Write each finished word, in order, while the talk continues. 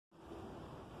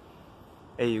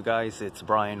Hey you guys, it's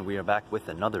Brian. We are back with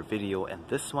another video, and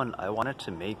this one I wanted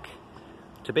to make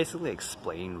to basically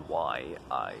explain why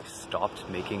I stopped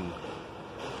making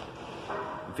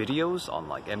videos on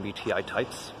like MBTI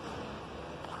types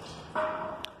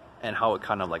and how it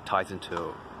kind of like ties into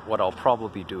what I'll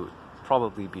probably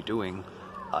be doing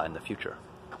in the future.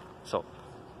 So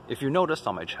if you noticed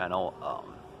on my channel,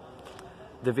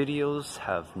 the videos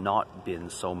have not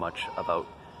been so much about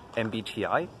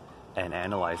MBTI and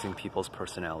analyzing people's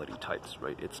personality types,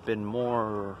 right? It's been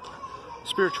more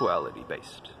spirituality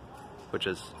based, which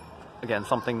is, again,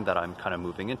 something that I'm kind of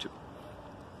moving into.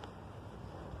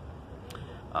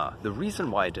 The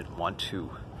reason why I didn't want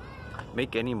to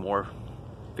make any more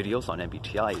videos on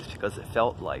MBTI is because it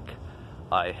felt like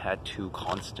I had to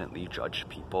constantly judge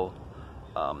people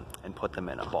and put them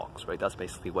in a box, right? That's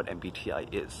basically what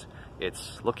MBTI is.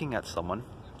 It's looking at someone,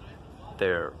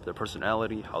 their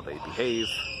personality, how they behave,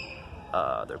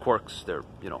 their quirks, their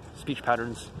speech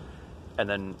patterns, and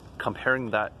then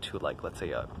comparing that to, like, let's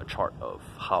say a chart of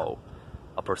how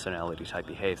a personality type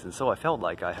behaves. And so I felt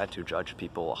like I had to judge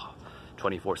people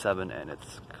 24/7, and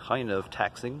it's kind of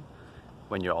taxing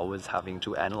when you're always having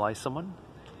to analyze someone.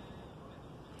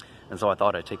 And so I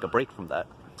thought I'd take a break from that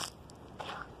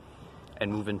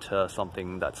and move into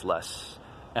something that's less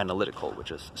analytical,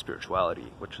 which is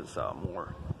spirituality, which is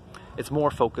it's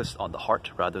more focused on the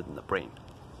heart rather than the brain.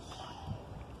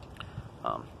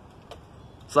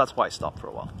 So that's why I stopped for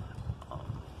a while.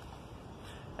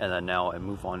 And then now I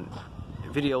move on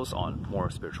videos on more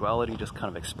spirituality, just kind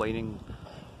of explaining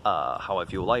how I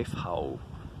view life, how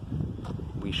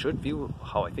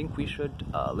I think we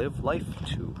should live life,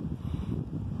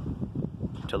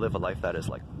 to live a life that is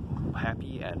like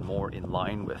happy and more in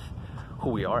line with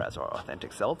who we are as our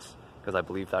authentic selves, because I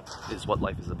believe that is what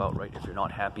life is about, right? If you're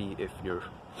not happy, if you're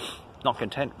not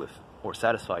content with or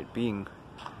satisfied being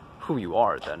who you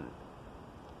are, then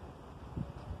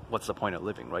what's the point of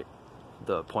living, right?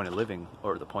 The point of living,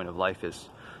 or the point of life, is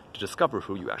to discover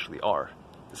who you actually are,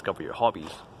 discover your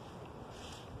hobbies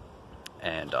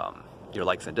and your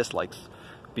likes and dislikes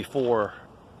before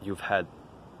you've had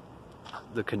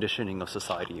the conditioning of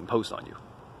society imposed on you.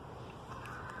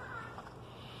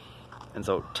 And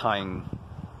so tying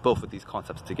both of these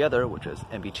concepts together, which is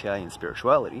MBTI and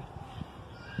spirituality,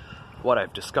 what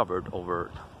I've discovered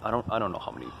over, I don't know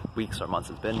how many weeks or months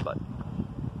it's been, but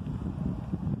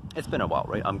it's been a while,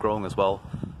 right? I'm growing as well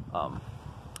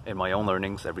in my own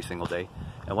learnings every single day.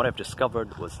 And what I've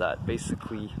discovered was that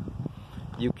basically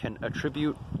you can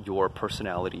attribute your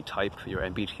personality type, your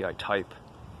MBTI type,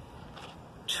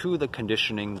 to the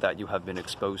conditioning that you have been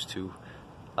exposed to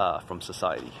from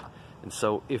society. And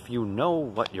so if you know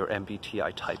what your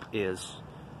MBTI type is,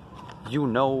 you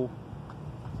know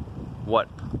what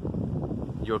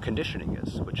your conditioning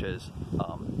is, which is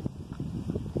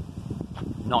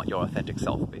not your authentic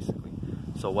self, basically.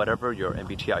 So whatever your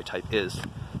MBTI type is,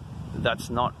 that's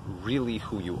not really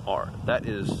who you are. That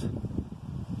is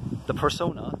the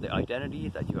persona, the identity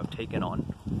that you have taken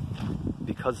on,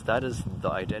 because that is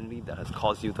the identity that has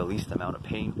caused you the least amount of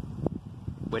pain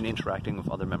when interacting with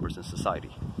other members in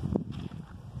society.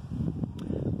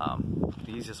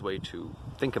 The easiest way to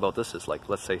think about this is, like,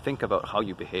 let's say, think about how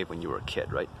you behave when you were a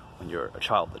kid, right? When you're a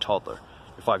child, a toddler.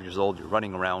 You're 5 years old, you're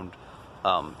running around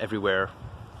everywhere,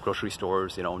 grocery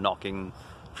stores, knocking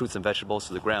fruits and vegetables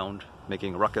to the ground,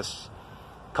 making a ruckus,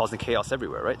 causing chaos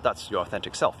everywhere, right? That's your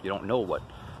authentic self. You don't know what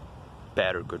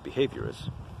bad or good behavior is.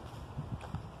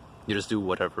 You just do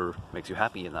whatever makes you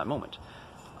happy in that moment.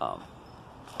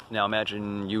 Now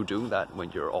imagine you do that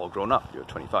when you're all grown up, you're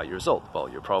 25 years old. Well,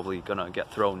 you're probably gonna get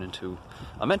thrown into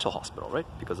a mental hospital, right?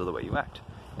 Because of the way you act.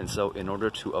 And so in order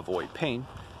to avoid pain,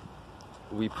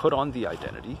 we put on the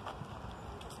identity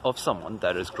of someone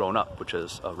that is grown up, which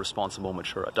is a responsible,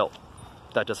 mature adult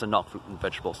that doesn't knock fruit and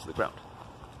vegetables to the ground.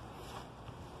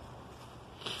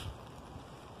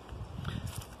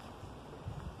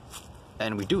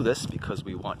 And we do this because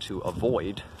we want to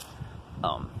avoid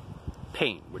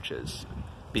pain, which is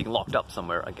being locked up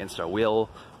somewhere against our will,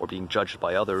 or being judged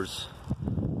by others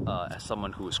as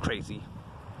someone who is crazy.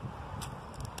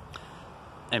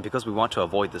 And because we want to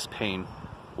avoid this pain,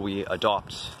 we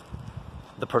adopt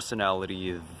the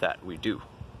personality that we do.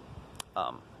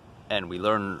 And we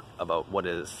learn about what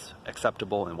is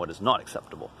acceptable and what is not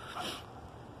acceptable.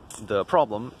 The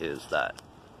problem is that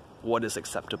what is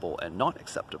acceptable and not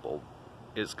acceptable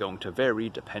is going to vary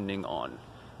depending on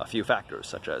a few factors,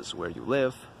 such as where you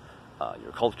live,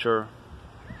 your culture,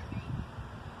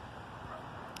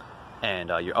 and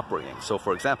your upbringing. So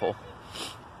for example,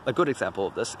 a good example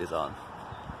of this is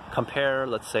compare,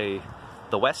 let's say,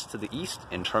 the West to the East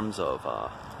in terms of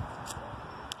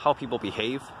how people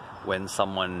behave when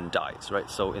someone dies, right?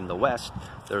 So in the West,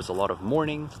 there's a lot of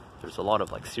mourning, there's a lot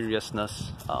of like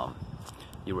seriousness.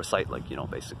 You recite like, you know,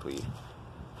 basically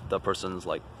the person's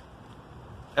like,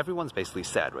 everyone's basically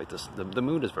sad, right? The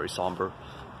mood is very somber.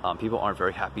 People aren't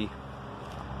very happy.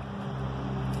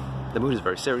 The mood is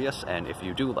very serious, and if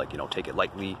you do like, you know, take it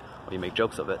lightly or you make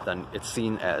jokes of it, then it's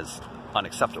seen as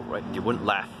unacceptable, right? You wouldn't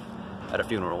laugh at a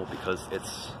funeral because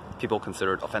it's people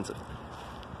considered offensive.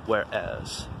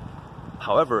 Whereas,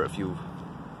 however, if you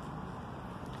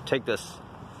take this,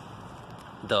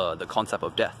 the concept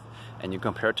of death, and you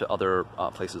compare it to other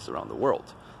places around the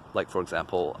world, like for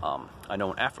example, I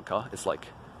know in Africa, it's like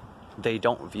they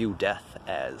don't view death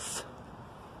as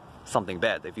something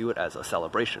bad. They view it as a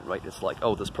celebration, right? It's like,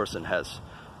 oh, this person has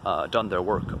done their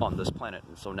work on this planet,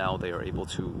 and so now they are able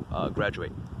to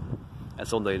graduate, and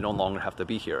so they no longer have to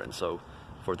be here. And so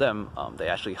for them, they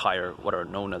actually hire what are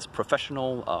known as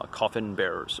professional coffin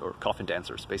bearers or coffin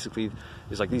dancers. Basically,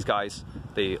 it's like these guys,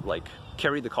 they like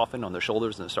carry the coffin on their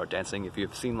shoulders and start dancing. If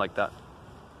you've seen like that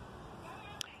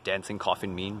dancing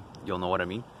coffin meme, you'll know what I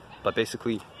mean. But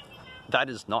basically, that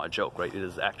is not a joke, right? It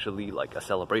is actually like a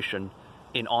celebration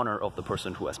in honor of the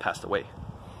person who has passed away.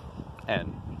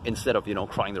 And instead of, you know,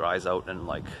 crying their eyes out and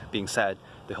like being sad,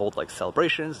 they hold like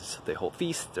celebrations, they hold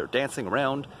feasts, they're dancing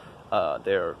around,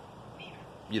 they're,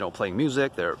 you know, playing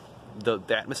music, the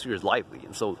atmosphere is lively.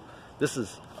 And so this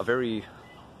is a very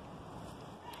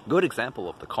good example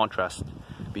of the contrast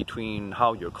between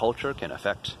how your culture can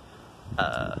affect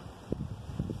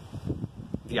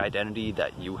the identity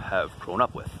that you have grown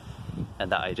up with.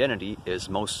 And that identity is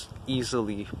most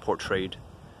easily portrayed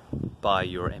by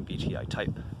your MBTI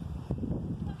type.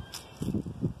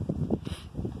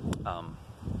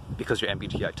 Because your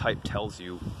MBTI type tells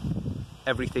you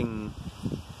everything.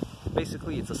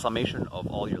 Basically, it's a summation of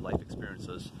all your life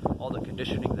experiences, all the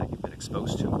conditioning that you've been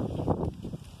exposed to,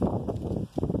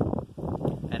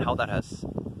 and how that has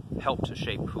helped to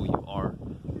shape who you are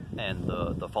and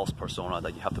the false persona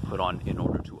that you have to put on in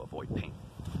order to avoid pain.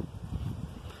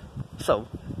 So,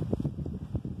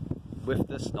 with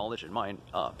this knowledge in mind,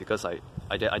 because I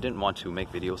didn't want to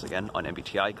make videos again on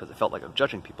MBTI because it felt like I'm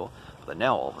judging people, but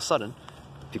now all of a sudden,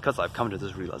 because I've come to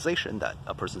this realization that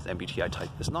a person's MBTI type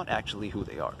is not actually who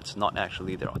they are. It's not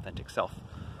actually their authentic self.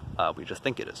 We just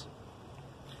think it is.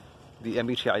 The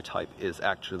MBTI type is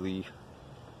actually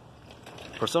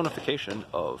personification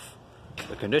of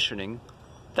the conditioning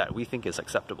that we think is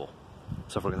acceptable.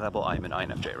 So for example, I'm an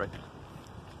INFJ, right?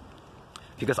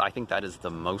 Because I think that is the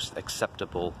most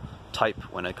acceptable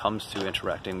type when it comes to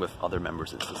interacting with other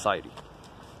members in society.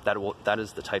 That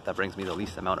is the type that brings me the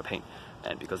least amount of pain.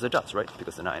 And because it does, right?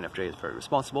 Because an INFJ is very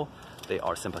responsible. They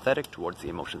are sympathetic towards the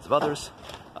emotions of others.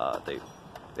 They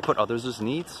put others'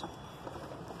 needs.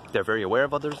 They're very aware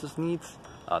of others' needs.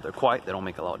 They're quiet. They don't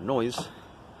make a lot of noise.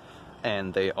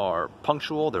 And they are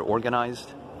punctual. They're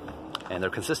organized. And they're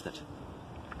consistent.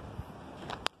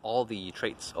 All the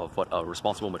traits of what a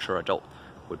responsible, mature adult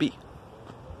would be.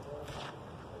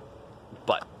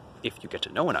 But if you get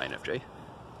to know an INFJ,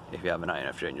 if you have an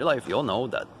INFJ in your life, you'll know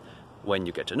that when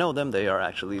you get to know them, they are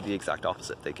actually the exact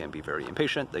opposite. They can be very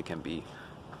impatient. They can be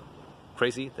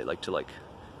crazy. They like to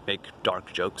make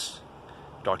dark jokes,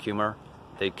 dark humor.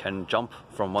 They can jump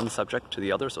from one subject to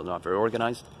the other, so they're not very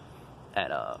organized.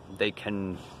 And they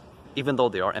can, even though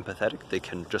they are empathetic, they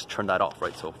can just turn that off,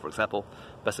 right? So, for example,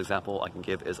 best example I can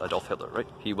give is Adolf Hitler, right?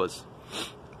 He was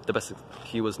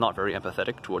not very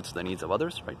empathetic towards the needs of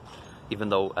others, right? Even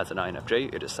though as an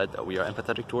INFJ, it is said that we are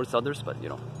empathetic towards others, but you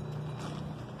know.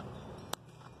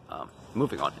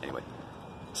 Moving on, anyway.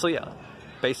 So yeah,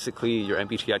 basically your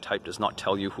MBTI type does not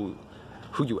tell you who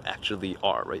you actually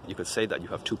are, right? You could say that you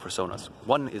have two personas.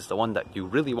 One is the one that you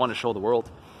really want to show the world.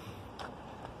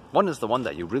 One is the one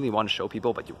that you really want to show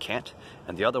people, but you can't.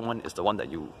 And the other one is the one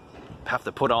that you have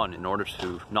to put on in order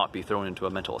to not be thrown into a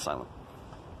mental asylum.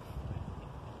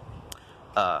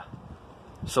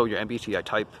 So your MBTI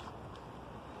type,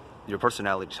 your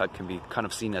personality type can be kind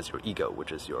of seen as your ego,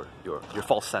 which is your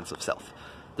false sense of self.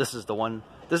 This is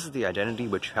the identity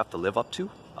which you have to live up to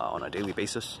on a daily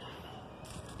basis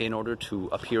in order to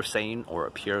appear sane or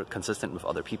appear consistent with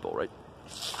other people, right?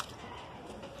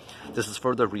 This is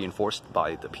further reinforced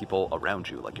by the people around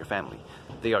you, like your family.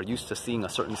 They are used to seeing a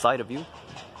certain side of you,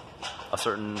 a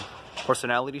certain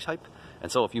personality type,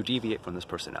 and so if you deviate from this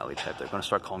personality type, they're going to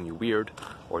start calling you weird,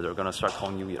 or they're going to start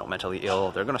calling you, you know, mentally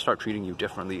ill. They're going to start treating you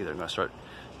differently. They're going to start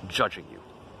judging you.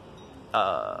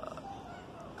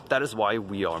 That is why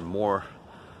we are more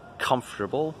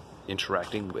comfortable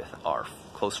interacting with our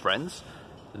close friends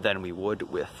than we would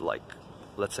with like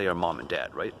let's say our mom and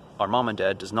dad, right? Our mom and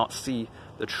dad does not see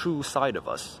the true side of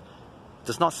us,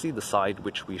 does not see the side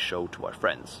which we show to our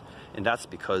friends. And that's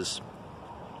because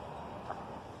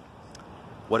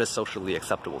what is socially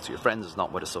acceptable to your friends is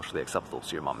not what is socially acceptable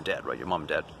to your mom and dad, right? Your mom and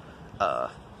dad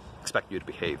expect you to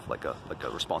behave like a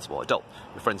responsible adult.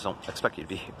 Your friends don't expect you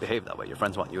to behave that way. Your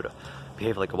friends want you to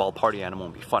behave like a wild party animal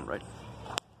and be fun, right?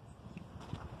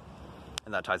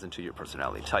 And that ties into your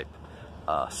personality type.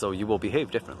 So you will behave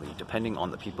differently depending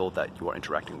on the people that you are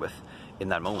interacting with in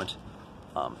that moment.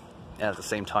 And at the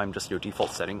same time, just your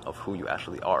default setting of who you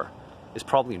actually are is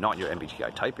probably not your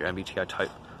MBTI type. Your MBTI type,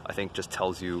 I think, just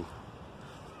tells you,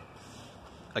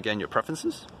 again, your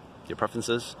preferences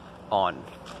on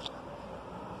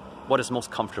what is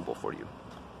most comfortable for you.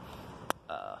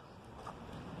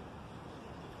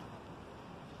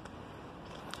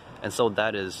 And so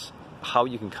that is how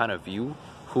you can kind of view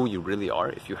who you really are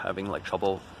if you're having like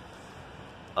trouble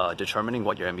determining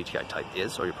what your MBTI type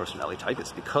is or your personality type.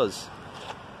 It's because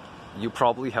you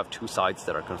probably have two sides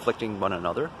that are conflicting one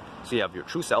another. So you have your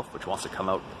true self, which wants to come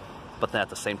out, but then at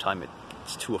the same time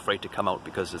it's too afraid to come out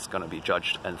because it's going to be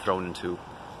judged and thrown into,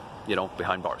 you know,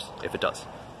 behind bars if it does.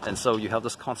 And so you have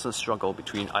this constant struggle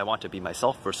between I want to be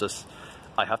myself versus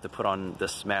I have to put on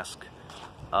this mask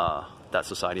that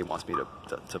society wants me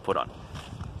to put on.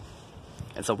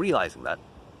 And so realizing that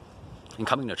and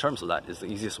coming to terms with that is the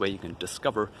easiest way you can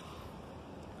discover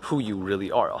who you really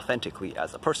are authentically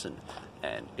as a person.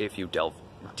 And if you delve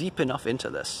deep enough into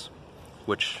this,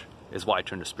 which is why I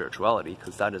turned to spirituality,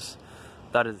 because that is,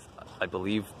 I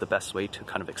believe, the best way to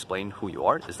kind of explain who you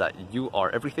are, is that you are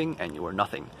everything and you are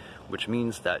nothing, which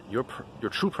means that your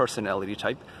true personality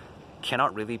type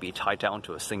cannot really be tied down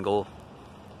to a single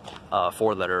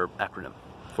four-letter acronym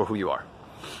for who you are.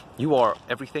 You are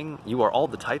everything, you are all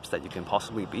the types that you can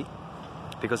possibly be,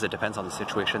 because it depends on the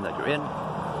situation that you're in.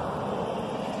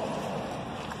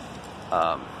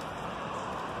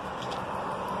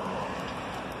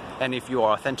 And if you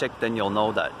are authentic, then you'll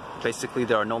know that basically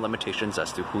there are no limitations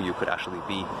as to who you could actually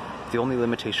be. The only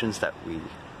limitations that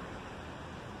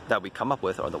we come up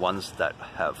with are the ones that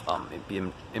have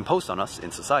been imposed on us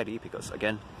in society, because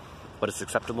again, what is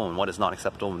acceptable and what is not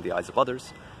acceptable in the eyes of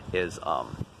others is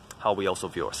how we also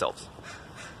view ourselves.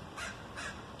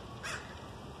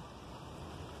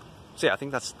 So yeah, I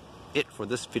think that's it for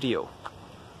this video.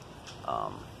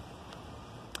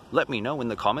 Let me know in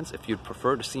the comments if you'd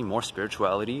prefer to see more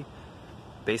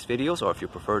spirituality-based videos or if you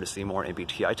prefer to see more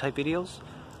MBTI-type videos.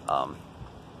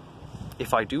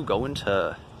 If I do go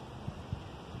into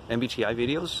MBTI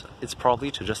videos, it's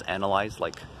probably to just analyze,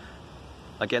 like,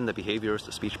 again, the behaviors,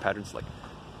 the speech patterns. Like,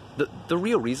 the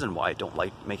real reason why I don't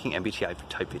like making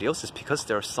MBTI-type videos is because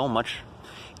there's so much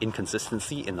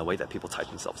inconsistency in the way that people type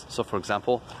themselves. So, for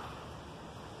example,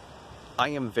 I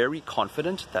am very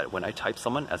confident that when I type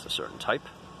someone as a certain type,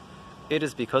 it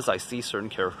is because I see certain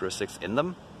characteristics in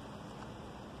them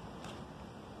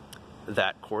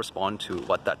that correspond to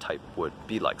what that type would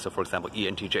be like. So for example,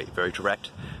 ENTJ, very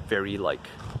direct, very like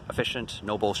efficient,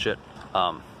 no bullshit,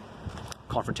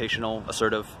 confrontational,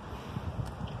 assertive.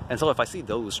 And so if I see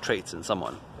those traits in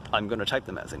someone, I'm going to type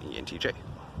them as an ENTJ,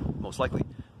 most likely.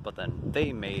 But then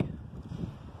they may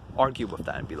argue with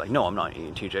that and be like, no, I'm not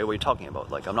an ENTJ, what are you talking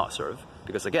about? Like, I'm not assertive,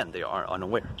 because again, they are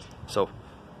unaware. So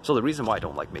the reason why I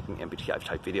don't like making MBTI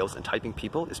type videos and typing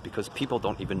people is because people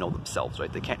don't even know themselves,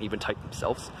 right? They can't even type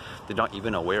themselves. They're not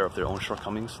even aware of their own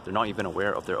shortcomings. They're not even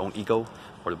aware of their own ego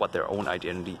or what their own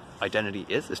identity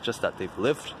is. It's just that they've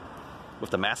lived with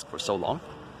the mask for so long,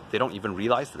 they don't even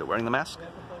realize that they're wearing the mask.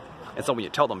 And so when you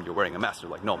tell them you're wearing a mask,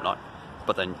 they're like, no, I'm not.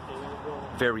 But then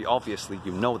very obviously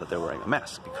you know that they're wearing a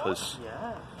mask because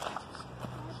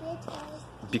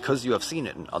you have seen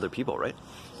it in other people, right?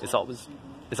 It's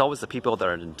always the people that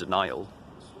are in denial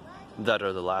that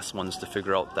are the last ones to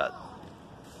figure out that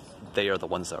they are the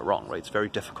ones that are wrong, right? It's very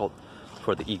difficult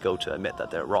for the ego to admit that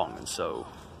they're wrong. And so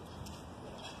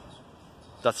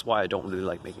that's why I don't really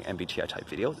like making MBTI type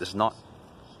videos. It's not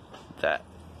that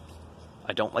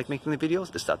I don't like making the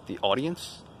videos, it's that the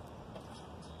audience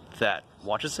that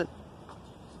watches it,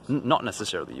 not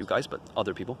necessarily you guys, but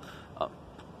other people,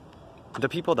 the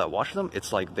people that watch them,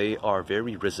 it's like they are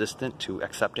very resistant to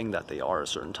accepting that they are a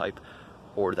certain type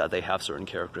or that they have certain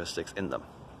characteristics in them.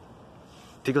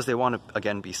 Because they want to,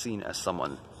 again, be seen as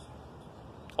someone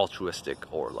altruistic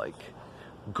or like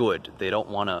good. They don't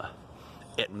want to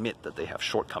admit that they have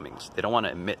shortcomings. They don't want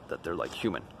to admit that they're like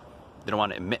human. They don't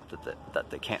want to admit that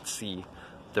they can't see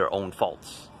their own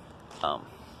faults.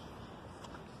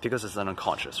 Because it's an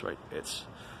unconscious, right?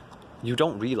 You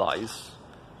don't realize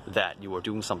that you are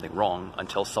doing something wrong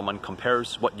until someone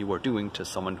compares what you are doing to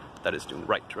someone that is doing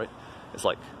right? It's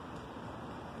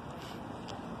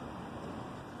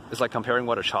like comparing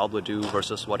what a child would do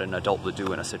versus what an adult would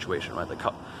do in a situation, right?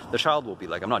 The child will be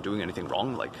like, I'm not doing anything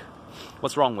wrong. Like,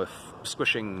 what's wrong with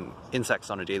squishing insects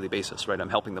on a daily basis, right? I'm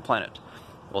helping the planet.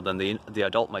 Well, then the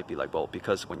adult might be like, well,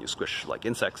 because when you squish like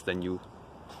insects, then you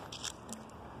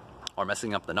are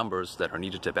messing up the numbers that are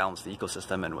needed to balance the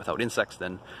ecosystem, and without insects,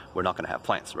 then we're not going to have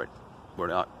plants, right? We're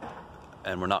not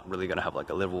really going to have like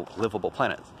a livable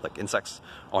planet. Like, insects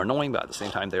are annoying, but at the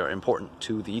same time, they are important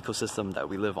to the ecosystem that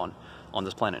we live on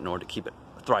this planet in order to keep it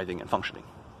thriving and functioning.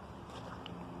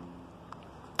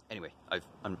 Anyway,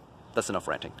 that's enough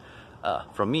ranting.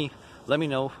 From me, let me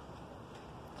know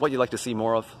what you'd like to see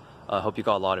more of. I hope you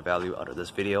got a lot of value out of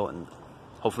this video, and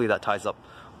hopefully that ties up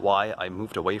why I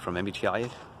moved away from MBTI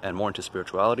and more into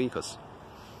spirituality, because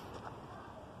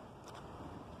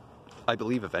I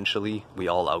believe eventually we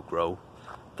all outgrow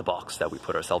the box that we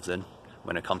put ourselves in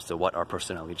when it comes to what our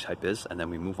personality type is, and then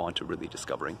we move on to really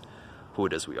discovering who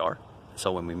it is we are.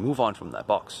 So when we move on from that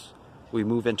box, we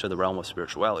move into the realm of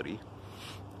spirituality,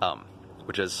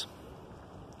 which is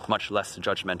much less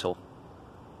judgmental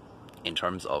in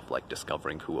terms of like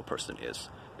discovering who a person is.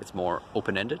 It's more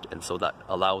open-ended, and so that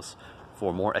allows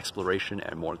for more exploration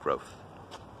and more growth.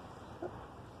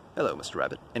 Hello, Mr.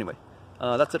 Rabbit. Anyway,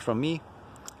 that's it from me.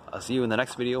 I'll see you in the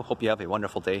next video. Hope you have a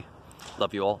wonderful day.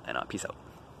 Love you all, and peace out.